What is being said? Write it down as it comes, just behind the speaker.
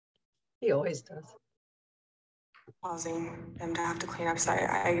He always does. Pausing him to have to clean up. So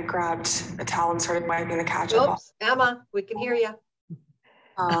I grabbed a towel and started wiping the ketchup off. Oops, Emma, we can hear you.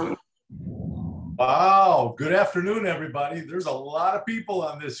 Wow, good afternoon, everybody. There's a lot of people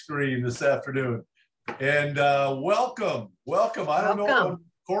on this screen this afternoon. And welcome. I don't know if I'm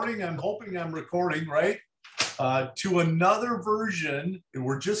recording. I'm hoping I'm recording, right? To another version, and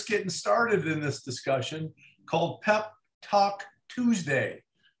we're just getting started in this discussion, called Pep Talk Tuesday.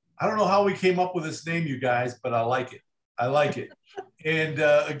 I don't know how we came up with this name, you guys, but I like it. And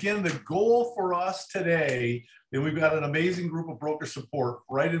again, the goal for us today, and we've got an amazing group of broker support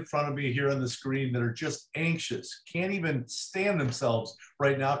right in front of me here on the screen that are just anxious, can't even stand themselves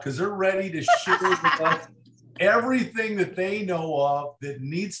right now because they're ready to share with us everything that they know of that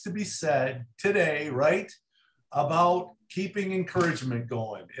needs to be said today, right? About keeping encouragement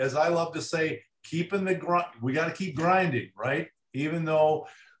going. As I love to say, keeping the grind. We got to keep grinding, right? Even though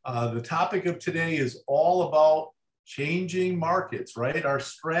the topic of today is all about changing markets, right? Our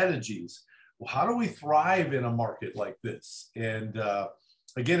strategies. Well, how do we thrive in a market like this? And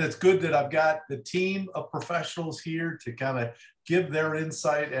again, it's good that I've got the team of professionals here to kind of give their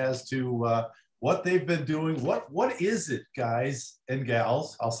insight as to what they've been doing. What is it, guys and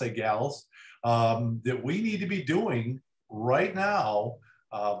gals? I'll say gals. That we need to be doing right now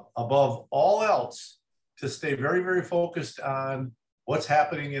above all else to stay very, very focused on what's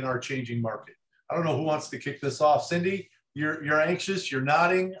happening in our changing market. I don't know who wants to kick this off. Cindy, you're anxious, you're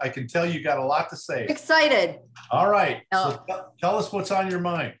nodding. I can tell you got a lot to say. Excited. All right, so tell us what's on your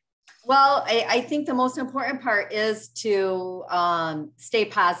mind. Well, I think the most important part is to stay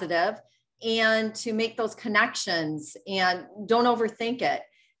positive and to make those connections and don't overthink it.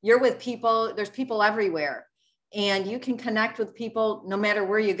 You're with people, there's people everywhere, and you can connect with people no matter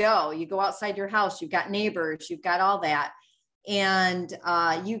where you go. You go outside your house, you've got neighbors, you've got all that. And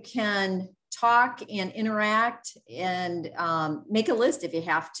you can talk and interact and make a list if you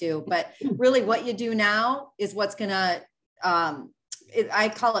have to. But really what you do now is what's going to, I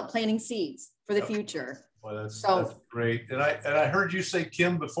call it planting seeds for the future. Well, that's great. And I heard you say,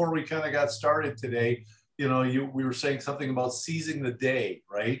 Kim, before we kind of got started today, you know, we were saying something about seizing the day,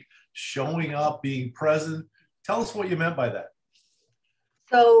 right? Showing up, being present. Tell us what you meant by that.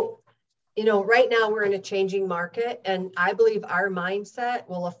 So, you know, right now we're in a changing market, and I believe our mindset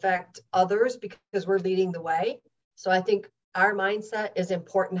will affect others because we're leading the way. So I think our mindset is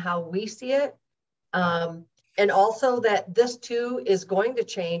important, how we see it. And also that this too is going to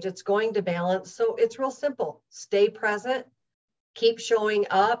change. It's going to balance. So it's real simple. Stay present. Keep showing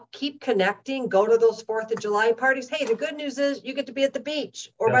up, keep connecting, go to those 4th of July parties. Hey, the good news is you get to be at the beach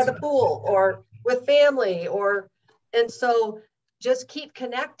or by the pool or with family and so just keep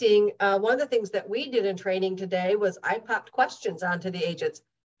connecting. One of the things that we did in training today was I popped questions onto the agents.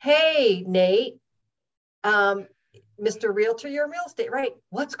 Hey, Nate, Mr. Realtor, you're real estate, right?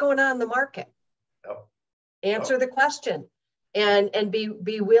 What's going on in the market? Yep. Answer the question. And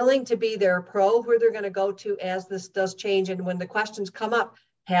be willing to be their pro who they're going to go to as this does change. And when the questions come up,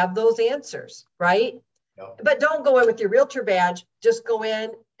 have those answers, right? Yep. But don't go in with your realtor badge. Just go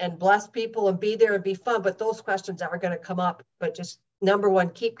in and bless people and be there and be fun. But those questions are going to come up. But just number one,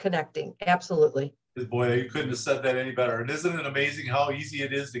 keep connecting. Absolutely. Boy, you couldn't have said that any better. And isn't it amazing how easy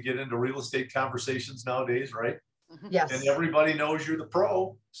it is to get into real estate conversations nowadays, right? Yes. And everybody knows you're the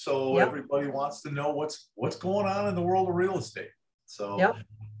pro. So everybody wants to know what's going on in the world of real estate. So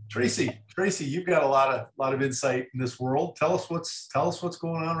Tracy, you've got a lot of insight in this world. Tell us what's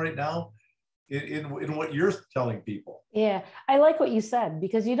going on right now in what you're telling people. Yeah, I like what you said,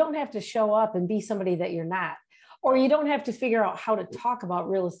 because you don't have to show up and be somebody that you're not. Or you don't have to figure out how to talk about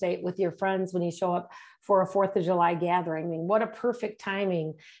real estate with your friends when you show up for a 4th of July gathering. I mean, what a perfect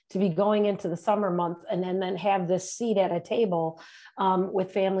timing to be going into the summer month and then have this seat at a table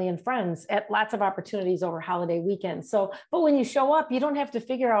with family and friends at lots of opportunities over holiday weekends. So, but when you show up, you don't have to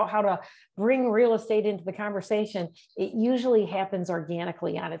figure out how to bring real estate into the conversation. It usually happens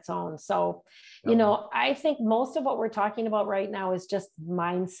organically on its own. So, you know, I think most of what we're talking about right now is just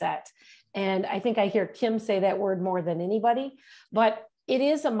mindset. And I think I hear Kim say that word more than anybody, but it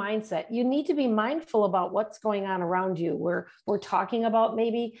is a mindset. You need to be mindful about what's going on around you. We're talking about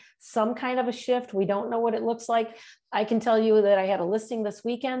maybe some kind of a shift. We don't know what it looks like. I can tell you that I had a listing this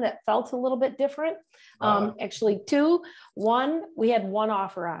weekend that felt a little bit different. Actually two. One, we had one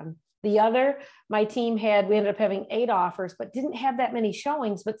offer on. The other, my team we ended up having 8 offers, but didn't have that many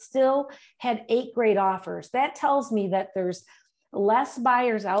showings, but still had 8 great offers. That tells me that there's less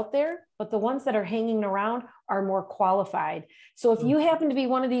buyers out there, but the ones that are hanging around are more qualified. So if you happen to be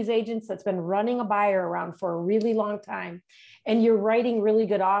one of these agents that's been running a buyer around for a really long time and you're writing really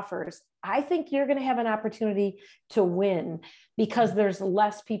good offers, I think you're going to have an opportunity to win because there's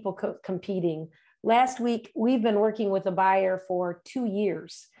less people competing. Last week, we've been working with a buyer for 2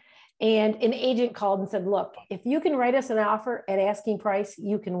 years. And an agent called and said, look, if you can write us an offer at asking price,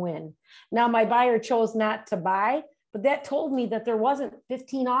 you can win. Now, my buyer chose not to buy, but that told me that there wasn't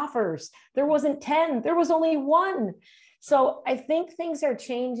 15 offers. There wasn't 10. There was only one. So I think things are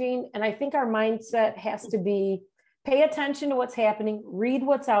changing. And I think our mindset has to be pay attention to what's happening, read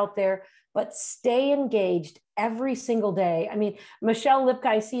what's out there, but stay engaged every single day. I mean, Michelle Lipka,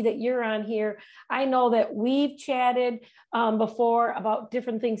 I see that you're on here. I know that we've chatted before about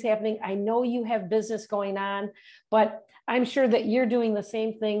different things happening. I know you have business going on, but I'm sure that you're doing the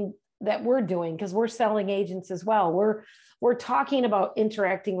same thing that we're doing because we're selling agents as well. We're talking about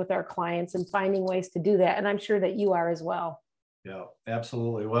interacting with our clients and finding ways to do that. And I'm sure that you are as well. Yeah,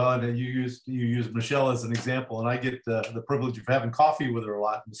 absolutely. Well, and you use Michelle as an example, and I get the privilege of having coffee with her a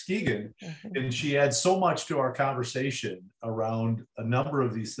lot in Muskegon, and she adds so much to our conversation around a number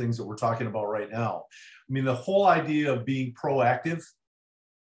of these things that we're talking about right now. I mean, the whole idea of being proactive,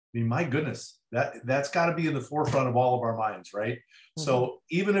 I mean, my goodness, that's got to be in the forefront of all of our minds, right? So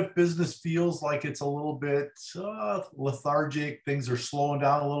even if business feels like it's a little bit lethargic, things are slowing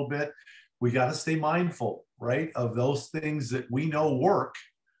down a little bit, we got to stay mindful, right, of those things that we know work.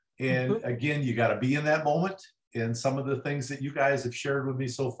 And again, you got to be in that moment. And some of the things that you guys have shared with me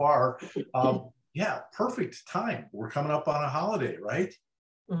so far, yeah, perfect time. We're coming up on a holiday, right?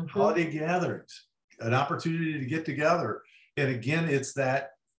 Holiday gatherings, an opportunity to get together. And again, it's that,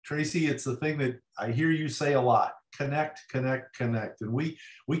 Tracy, it's the thing that I hear you say a lot, connect, connect, connect. And we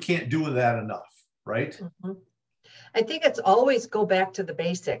can't do that enough, right? I think it's always go back to the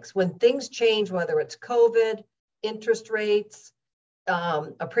basics. When things change, whether it's COVID, interest rates,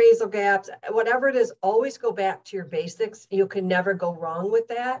 appraisal gaps, whatever it is, always go back to your basics. You can never go wrong with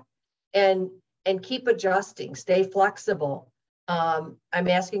that. And keep adjusting, stay flexible. I'm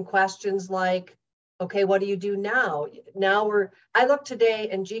asking questions like, okay, what do you do now? I looked today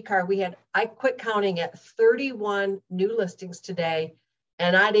in G-Car, I quit counting at 31 new listings today,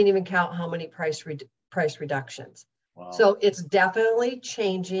 and I didn't even count how many price reductions. Wow. So it's definitely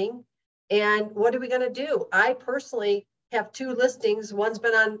changing. And what are we going to do? I personally have 2 listings. One's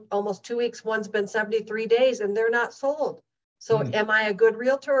been on almost 2 weeks. One's been 73 days and they're not sold. So am I a good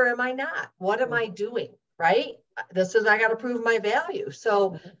realtor or am I not? What am I doing? Right? I got to prove my value.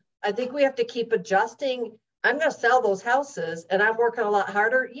 So I think we have to keep adjusting. I'm going to sell those houses and I'm working a lot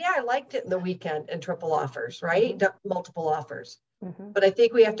harder. Yeah, I liked it in the weekend and triple offers, right? Multiple offers. But I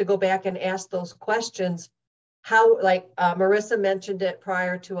think we have to go back and ask those questions. How, like Marissa mentioned it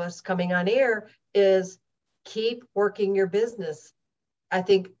prior to us coming on air, is keep working your business. I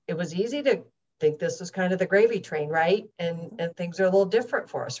think it was easy to think this was kind of the gravy train, right? And things are a little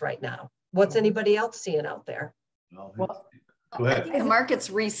different for us right now. What's anybody else seeing out there? Well, go ahead. I think the market's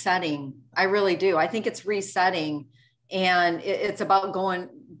resetting. I really do. I think it's resetting, and it's about going,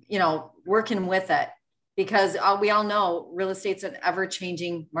 working with it, because we all know real estate's an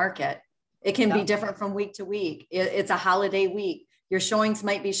ever-changing market. It can be different from week to week. It's a holiday week. Your showings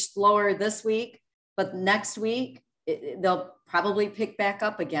might be slower this week, but next week they'll probably pick back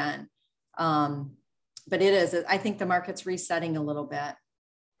up again. But I think the market's resetting a little bit.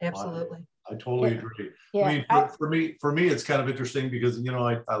 Absolutely. I totally agree. Yeah. I mean, for me, it's kind of interesting because,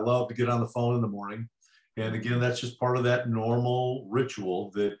 I love to get on the phone in the morning. And again, that's just part of that normal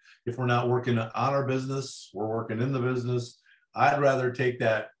ritual that if we're not working on our business, we're working in the business. I'd rather take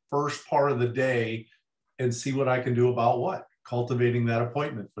that first part of the day and see what I can do about cultivating that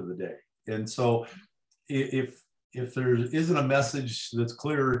appointment for the day. And so if there isn't a message that's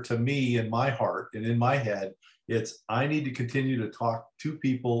clearer to me in my heart and in my head, it's I need to continue to talk to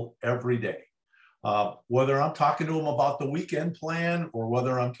people every day. Whether I'm talking to them about the weekend plan or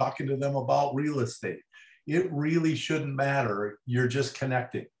whether I'm talking to them about real estate, it really shouldn't matter. You're just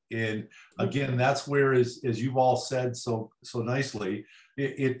connecting. And again, that's where, as you've all said so nicely,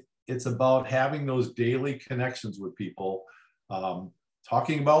 it's about having those daily connections with people,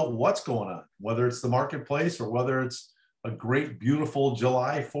 talking about what's going on, whether it's the marketplace or whether it's a great, beautiful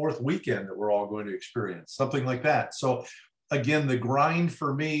July 4th weekend that we're all going to experience, something like that. So again, the grind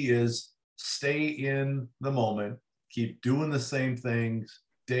for me is stay in the moment, keep doing the same things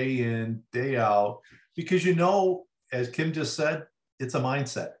day in, day out, because as Kim just said, it's a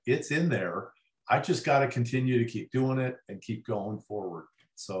mindset. It's in there. I just got to continue to keep doing it and keep going forward.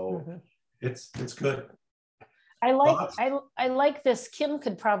 So it's good. I like this. Kim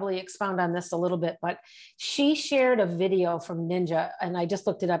could probably expound on this a little bit, but she shared a video from Ninja, and I just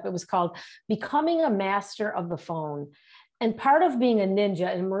looked it up. It was called Becoming a Master of the Phone. And part of being a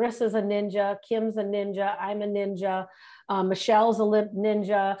ninja, and Marissa's a ninja, Kim's a ninja, I'm a ninja, Michelle's a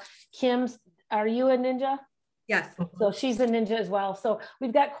ninja, are you a ninja? Yes. So she's a ninja as well. So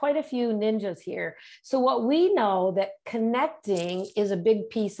we've got quite a few ninjas here. So what we know that connecting is a big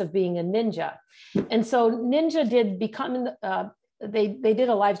piece of being a ninja. And so Ninja did they did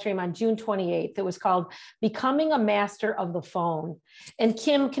a live stream on June 28th. It was called Becoming a Master of the Phone. And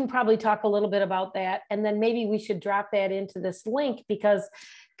Kim can probably talk a little bit about that. And then maybe we should drop that into this link, because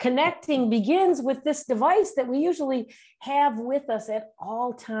connecting begins with this device that we usually have with us at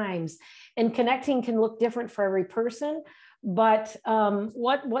all times. And connecting can look different for every person. But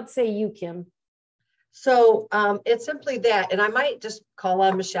what say you, Kim? So it's simply that, and I might just call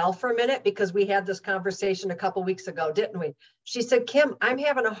on Michelle for a minute, because we had this conversation a couple weeks ago, didn't we? She said, Kim, I'm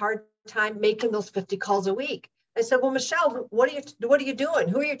having a hard time making those 50 calls a week. I said, well, Michelle, what are you doing?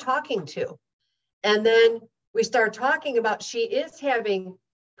 Who are you talking to? And then we started talking about, she is having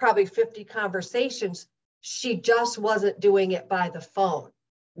probably 50 conversations. She just wasn't doing it by the phone.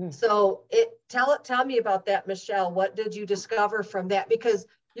 So tell me about that, Michelle. What did you discover from that? Because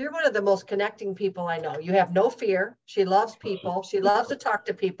you're one of the most connecting people I know. You have no fear. She loves people. She loves to talk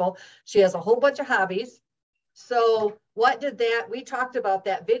to people. She has a whole bunch of hobbies. So we talked about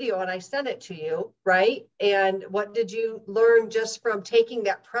that video and I sent it to you, right? And what did you learn just from taking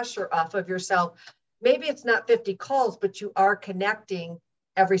that pressure off of yourself? Maybe it's not 50 calls, but you are connecting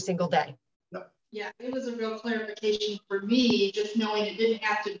every single day. Yeah, it was a real clarification for me, just knowing it didn't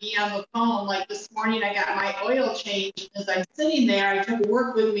have to be on the phone. Like this morning, I got my oil change. As I'm sitting there, I took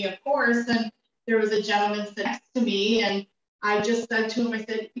work with me, of course, and there was a gentleman sitting next to me, and I just said to him, I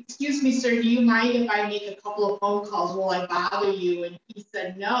said, excuse me, sir, do you mind if I make a couple of phone calls? Will I bother you? And he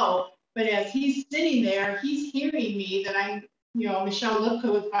said no. But as he's sitting there, he's hearing me that I'm, Michelle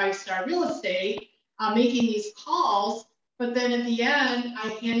Lipka with 5-Star Real Estate, making these calls. But then at the end,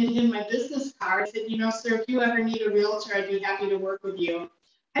 I handed him my business card. I said, sir, if you ever need a realtor, I'd be happy to work with you.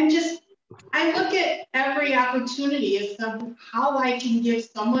 I look at every opportunity as to how I can give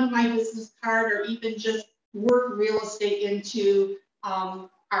someone my business card, or even just work real estate into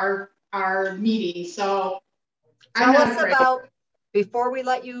our meeting. So tell us about, before we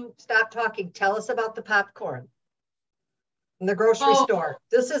let you stop talking, tell us about the popcorn in the grocery store.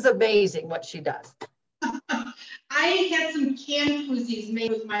 This is amazing what she does. I had some can koozies made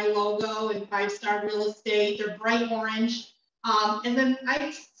with my logo and 5-Star Real Estate. They're bright orange. And then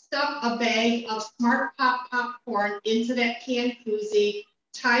I stuck a bag of Smart Pop popcorn into that can koozie,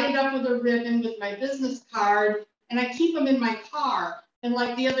 tied it up with a ribbon with my business card, and I keep them in my car. And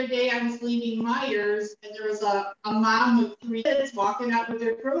like the other day, I was leaving Myers, and there was a mom with 3 kids walking out with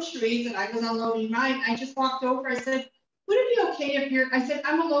their groceries, and I was unloading mine. I just walked over. I said, would it be okay I said,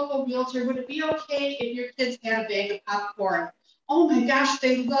 I'm a local realtor. Would it be okay if your kids had a bag of popcorn? Oh my gosh,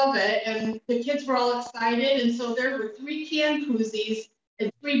 they love it. And the kids were all excited. And so there were 3 can koozies and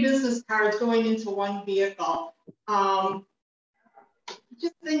 3 business cards going into one vehicle.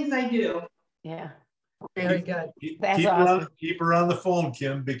 Just things I do. Yeah. Very good. That's awesome. Keep her on the phone,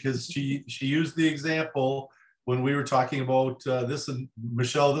 Kim, because she used the example when we were talking about this, and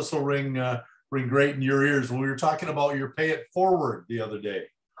Michelle, this will ring great in your ears, when we were talking about your pay it forward the other day.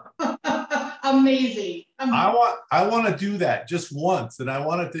 Amazing. I want to do that just once, and I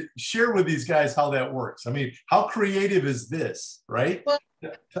wanted to share with these guys how that works. I mean, how creative is this, right? Well,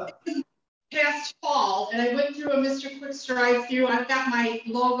 past fall, and I went through a Mr. Quick's drive-through. I've got my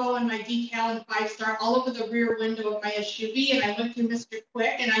logo and my decal and 5-Star all over the rear window of my SUV, and I went through Mr.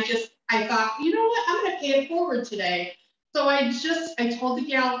 Quick, and I thought, you know what, I'm going to pay it forward today. So I told the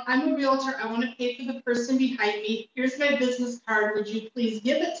gal, I'm a realtor. I want to pay for the person behind me. Here's my business card. Would you please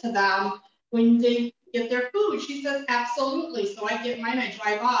give it to them when they get their food? She says, absolutely. So I get mine, I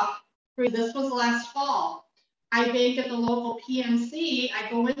drive off. This was last fall. I bank at the local PNC. I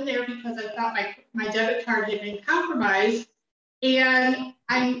go in there because I thought my debit card had been compromised. And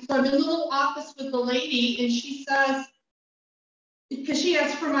I'm in the little office with the lady, and she says, because she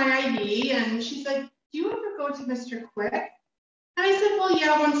asked for my ID, and she said, do you ever go to Mr. Quick? And I said, well,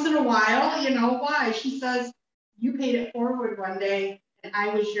 yeah, once in a while, why? She says, you paid it forward one day, and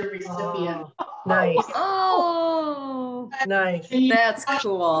I was your recipient. Nice. Oh, nice. That's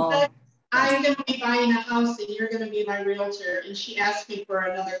cool. I'm going to be buying a house, and you're going to be my realtor. And she asked me for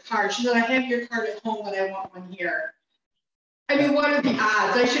another card. She said, I have your card at home, but I want one here. I mean, what are the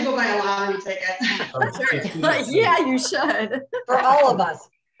odds? I should go buy a lottery ticket. Yeah, you should. For all of us.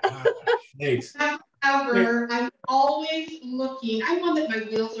 Thanks. Have However, I'm always looking, I know that my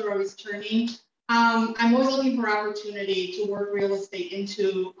wheels are always turning. I'm always looking for opportunity to work real estate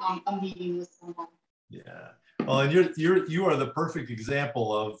into a meeting with someone. Yeah. Well, and you are the perfect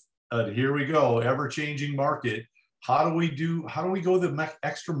example of here we go, ever-changing market. How do we go the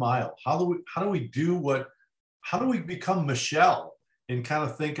extra mile? How do we become Michelle and kind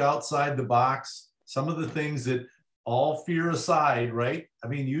of think outside the box? Some of the things that, all fear aside, right? I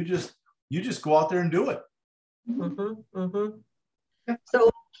mean, you just go out there and do it. Mm-hmm, mm-hmm. So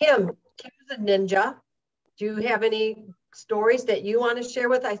Kim's a ninja. Do you have any stories that you want to share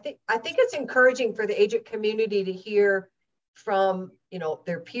with? I think it's encouraging for the agent community to hear from,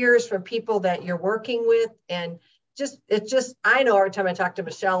 their peers, from people that you're working with. And I know every time I talk to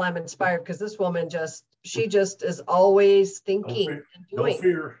Michelle, I'm inspired, because this woman she is always thinking and doing. No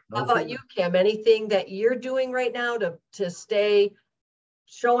fear. How about you, Kim? Anything that you're doing right now to stay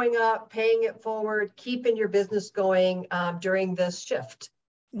showing up, paying it forward, keeping your business going during this shift?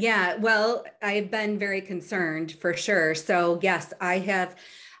 Yeah, well, I've been very concerned for sure. So yes, I have,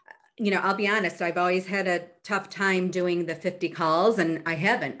 I'll be honest, I've always had a tough time doing the 50 calls, and I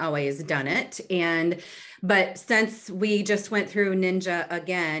haven't always done it. But since we just went through Ninja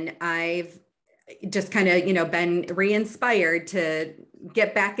again, I've just kind of, been re-inspired to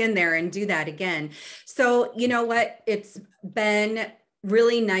get back in there and do that again. So, you know what? It's been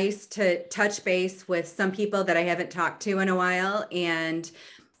really nice to touch base with some people that I haven't talked to in a while. And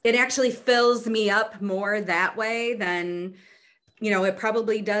it actually fills me up more that way than, it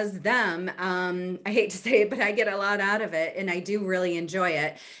probably does them. I hate to say it, but I get a lot out of it, and I do really enjoy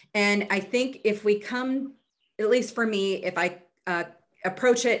it. And I think if we come, at least for me, if I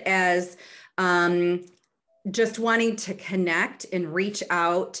approach it as just wanting to connect and reach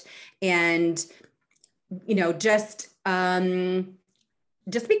out and,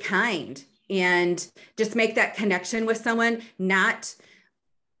 just be kind and just make that connection with someone, not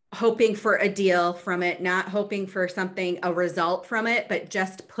hoping for a deal from it, not hoping for a result from it, but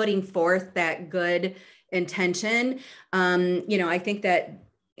just putting forth that good intention. I think that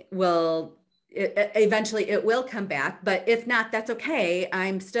eventually it will come back, but if not, that's okay.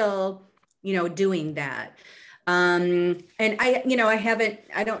 I'm still, doing that. And I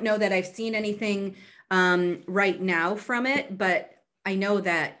don't know that I've seen anything right now from it, but I know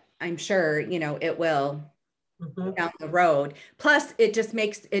that I'm sure, it will down the road. Plus it just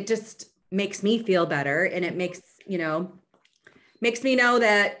makes me feel better, and it makes me know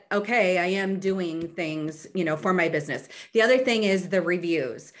that, okay, I am doing things, for my business. The other thing is the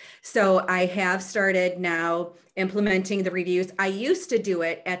reviews. So I have started now implementing the reviews. I used to do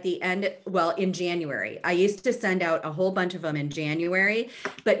it at the end, in January. I used to send out a whole bunch of them in January,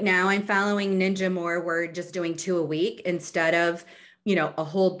 but now I'm following Ninja more. We're just doing 2 a week instead of, a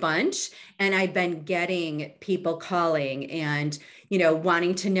whole bunch. And I've been getting people calling and,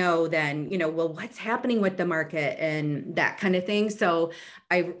 wanting to know then, what's happening with the market and that kind of thing. So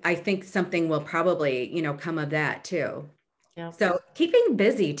I think something will probably, come of that too. Yeah. So keeping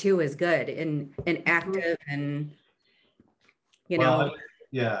busy too is good and active and,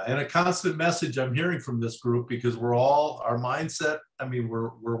 Yeah. And a constant message I'm hearing from this group, because our mindset, I mean, we're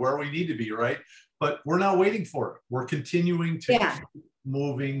where we need to be, right? But we're not waiting for it. We're continuing to keep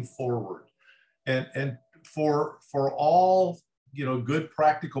moving forward. And for all, good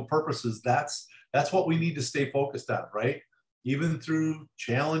practical purposes, that's what we need to stay focused on, right? Even through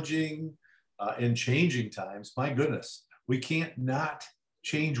challenging and changing times, my goodness, we can't not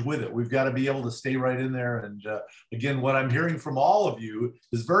change with it. We've got to be able to stay right in there. And again, what I'm hearing from all of you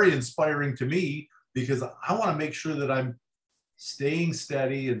is very inspiring to me, because I want to make sure that I'm staying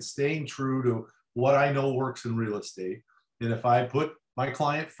steady and staying true to what I know works in real estate. And if I put my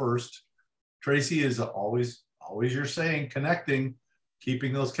client first, Tracy, is always you're saying, connecting,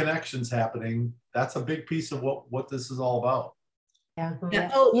 keeping those connections happening. That's a big piece of what this is all about. Yeah.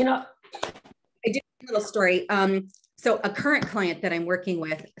 Oh, I do have a little story. So a current client that I'm working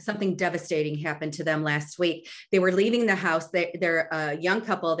with, something devastating happened to them last week. They were leaving the house. They're a young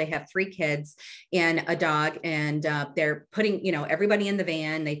couple. They have 3 kids and a dog, and they're putting, everybody in the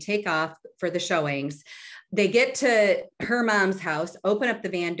van. They take off for the showings. They get to her mom's house, open up the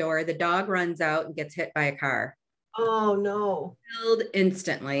van door. The dog runs out and gets hit by a car. Oh no. Killed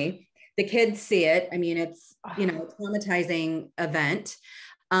instantly. The kids see it. I mean, it's, a traumatizing event.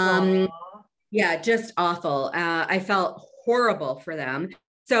 Yeah, just awful. I felt horrible for them.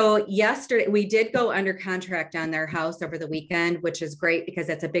 So yesterday we did go under contract on their house over the weekend, which is great because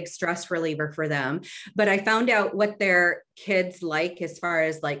that's a big stress reliever for them. But I found out what their kids like as far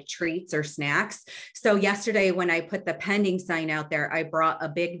as like treats or snacks. So yesterday when I put the pending sign out there, I brought a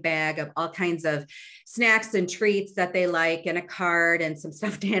big bag of all kinds of snacks and treats that they like and a card and some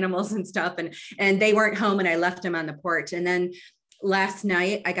stuffed animals and stuff. And they weren't home and I left them on the porch. And then last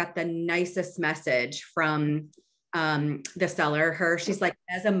night I got the nicest message from the seller. She's like,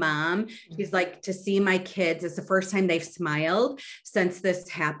 as a mom, she's like, to see my kids, it's the first time they've smiled since this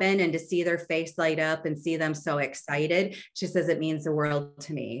happened, and to see their face light up and see them so excited, she says it means the world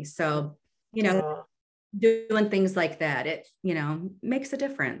to me. So, you know, doing things like that, it, you know, makes a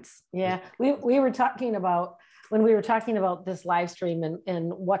difference. Yeah, we were talking about, when we were talking about this live stream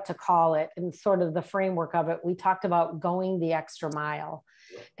and what to call it and sort of the framework of it, we talked about going the extra mile.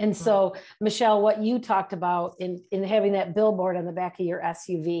 And so, Michelle, what you talked about in having that billboard on the back of your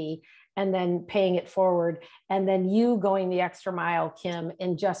SUV and then paying it forward, and then you going the extra mile, Kim,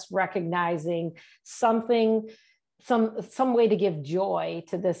 and just recognizing something, some way to give joy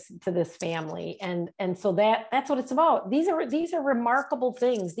to this family. And so that's what it's about. These are remarkable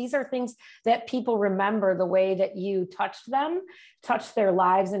things. These are things that people remember, the way that you touched them, touched their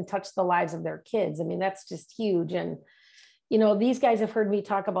lives, and touched the lives of their kids. I mean, that's just huge. And you know, these guys have heard me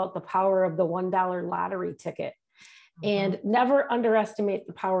talk about the power of the $1 lottery ticket, and never underestimate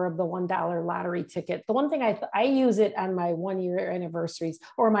the power of the $1 lottery ticket. The one thing I use it on my 1-year anniversaries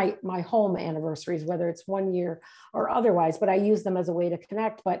or my home anniversaries, whether it's 1 year or otherwise, but I use them as a way to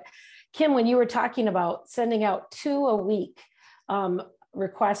connect. But Kim, when you were talking about sending out 2 a week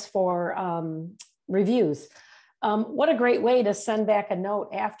requests for reviews, what a great way to send back a note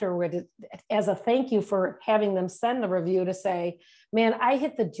afterward as a thank you for having them send the review, to say, man, I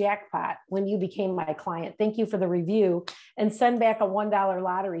hit the jackpot when you became my client. Thank you for the review, and send back a $1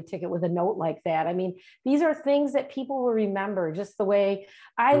 lottery ticket with a note like that. I mean, these are things that people will remember, just the way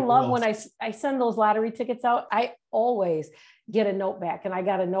I love when I send those lottery tickets out. I always get a note back, and I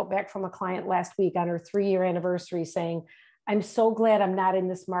got a note back from a client last week on her 3-year anniversary saying, I'm so glad I'm not in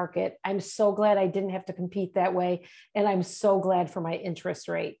this market. I'm so glad I didn't have to compete that way. And I'm so glad for my interest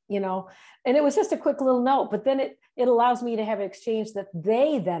rate, you know, and it was just a quick little note, but then it allows me to have an exchange that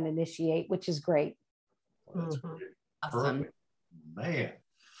they then initiate, which is great. That's great. Awesome. Man.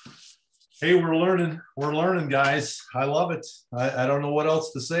 Hey, we're learning, guys. I love it. I don't know what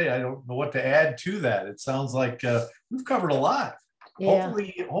else to say. I don't know what to add to that. It sounds like we've covered a lot. Yeah.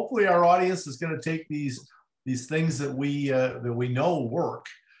 Hopefully our audience is going to take these things that we know work,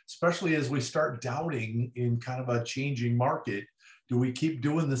 especially as we start doubting in kind of a changing market. Do we keep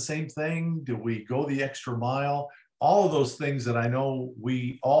doing the same thing? Do we go the extra mile? All of those things that I know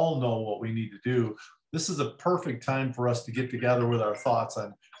we all know what we need to do. This is a perfect time for us to get together with our thoughts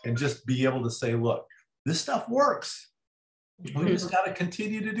and just be able to say, look, this stuff works. We just got to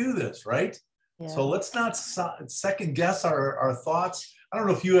continue to do this, right? Yeah. So let's not second guess our thoughts. I don't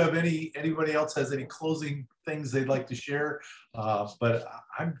know if you have anybody else has any closing things they'd like to share, but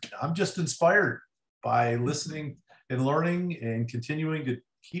I'm just inspired by listening and learning and continuing to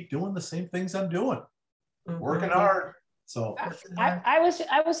keep doing the same things I'm doing, working hard. So I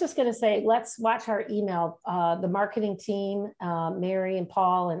was just going to say, let's watch our email. The marketing team, Mary and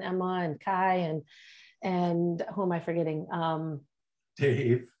Paul and Emma and Kai and who am I forgetting?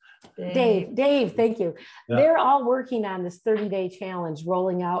 Dave, thank you. Yeah. They're all working on this 30-day challenge,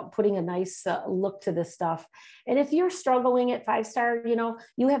 rolling out, putting a nice look to this stuff. And if you're struggling at 5-star, you know,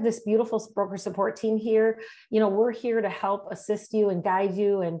 you have this beautiful broker support team here. You know, we're here to help assist you and guide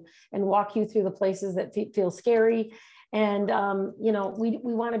you and walk you through the places that feel scary. And, you know, we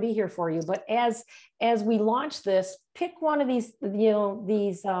want to be here for you. But as we launch this, pick one of these, you know,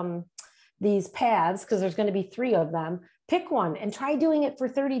 these paths, because there's going to be 3 of them. Pick one and try doing it for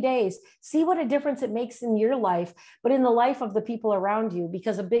 30 days. See what a difference it makes in your life, but in the life of the people around you,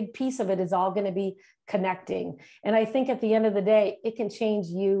 because a big piece of it is all going to be connecting. And I think at the end of the day, it can change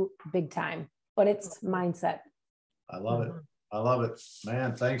you big time, but it's mindset. I love it. I love it,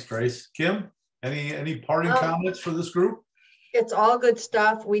 man. Thanks, Trace. Kim, any parting comments for this group? It's all good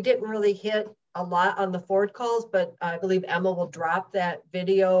stuff. We didn't really hit a lot on the forward calls, but I believe Emma will drop that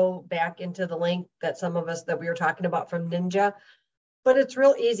video back into the link that some of us that we were talking about from Ninja. But it's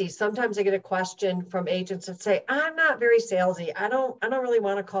real easy. Sometimes I get a question from agents that say, I'm not very salesy. I don't really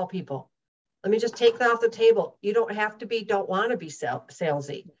want to call people. Let me just take that off the table. You don't have to be, don't want to be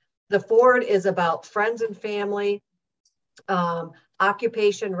salesy. The forward is about friends and family,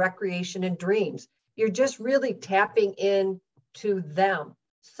 occupation, recreation, and dreams. You're just really tapping in to them.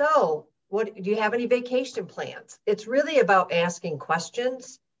 So what do you have any vacation plans? It's really about asking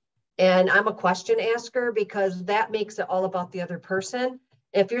questions. And I'm a question asker because that makes it all about the other person.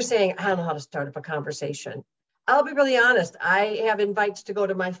 If you're saying, I don't know how to start up a conversation, I'll be really honest. I have invites to go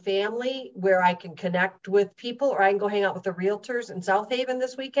to my family where I can connect with people, or I can go hang out with the realtors in South Haven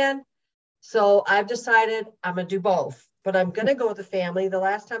this weekend. So I've decided I'm going to do both, but I'm going to go with the family. The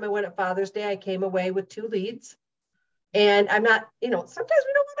last time I went at Father's Day, I came away with 2 leads. And I'm not, sometimes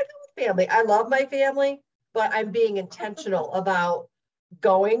we don't want to go with family. I love my family, but I'm being intentional about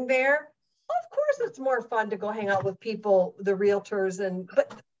going there. Of course, it's more fun to go hang out with people, the realtors,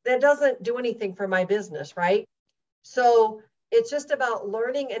 but that doesn't do anything for my business, right? So it's just about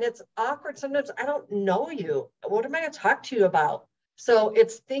learning, and it's awkward. Sometimes I don't know you. What am I going to talk to you about? So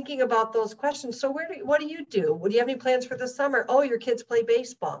it's thinking about those questions. So what do you do? Do you have any plans for the summer? Oh, your kids play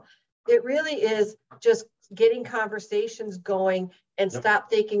baseball. It really is just getting conversations going and stop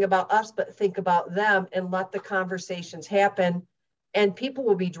thinking about us, but think about them and let the conversations happen. And people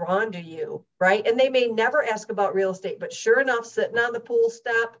will be drawn to you, right? And they may never ask about real estate, but sure enough, sitting on the pool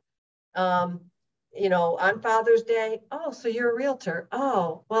step, on Father's Day, oh, so you're a realtor.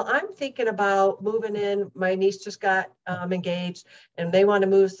 Oh, well, I'm thinking about moving in. My niece just got engaged and they want to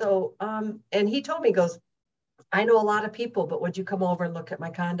move. So, and he told me, he goes, I know a lot of people, but would you come over and look at my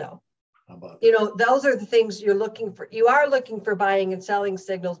condo? Those are the things you're looking for. You are looking for buying and selling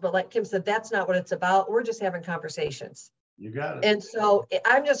signals, but like Kim said, that's not what it's about. We're just having conversations. You got it. And so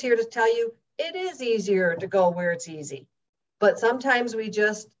I'm just here to tell you, it is easier to go where it's easy, but sometimes we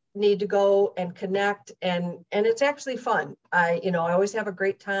just need to go and connect, and it's actually fun. I always have a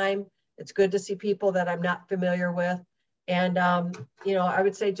great time. It's good to see people that I'm not familiar with. And, I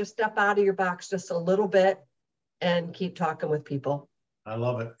would say just step out of your box just a little bit and keep talking with people. I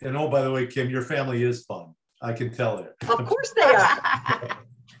love it. And oh, by the way, Kim, your family is fun. I can tell it. Of course they are.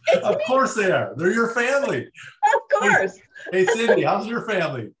 Of course they are. They're your family. Of course. Hey, Cindy, how's your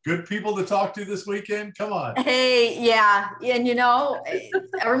family? Good people to talk to this weekend? Come on. Hey, yeah. And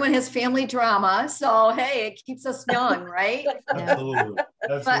everyone has family drama. So, hey, it keeps us young, right? Absolutely.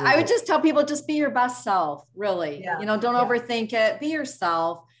 Absolutely. But I would just tell people, just be your best self, really. Yeah. Don't overthink it. Be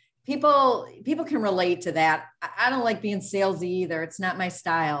yourself. People can relate to that. I don't like being salesy either. It's not my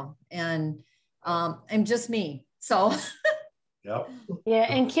style. And I'm just me. So yep. Yeah.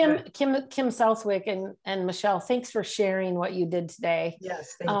 And Kim Southwick and Michelle, thanks for sharing what you did today.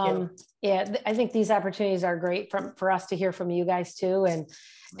 Yes. Thank you. Yeah. I think these opportunities are great for us to hear from you guys too.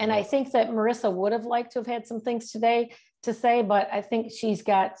 And I think that Marissa would have liked to have had some things today to say, but I think she's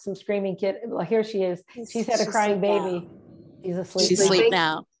got some screaming kid. Well, here she is. She's had a crying baby. She's asleep. She's asleep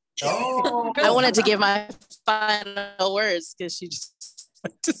now. Oh. I wanted to give my final words because she just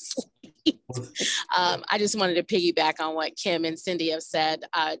went to sleep. I just wanted to piggyback on what Kim and Cindy have said.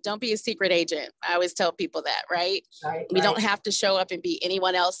 Don't be a secret agent. I always tell people that, right? We don't have to show up and be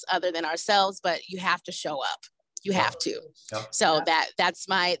anyone else other than ourselves, but you have to show up. You have to. Yep. So that's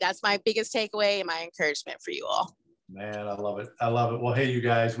my biggest takeaway and my encouragement for you all. Man, I love it. I love it. Well, hey, you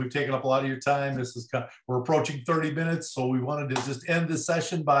guys, we've taken up a lot of your time. We're approaching 30 minutes. So we wanted to just end this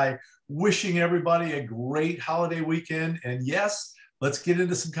session by wishing everybody a great holiday weekend. And yes, let's get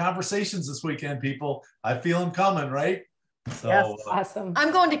into some conversations this weekend, people. I feel them coming, right? So, yes, awesome.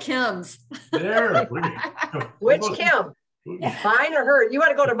 I'm going to Kim's. There. Which Kim? Mine or her? You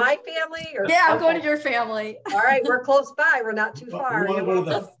want to go to my family? Or? Yeah, I'm going to your family. All right, we're close by. We're not too far. We want to go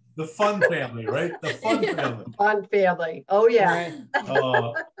to the fun family, right? The fun family. Fun family. Oh, yeah.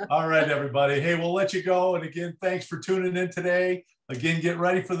 All right, everybody. Hey, we'll let you go. And again, thanks for tuning in today. Again, get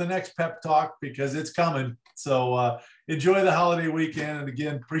ready for the next Pep Talk because it's coming. So enjoy the holiday weekend. And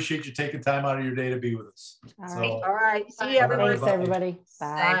again, appreciate you taking time out of your day to be with us. All right. See you, everyone. Thanks, everybody. Bye.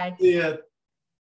 Bye. See ya.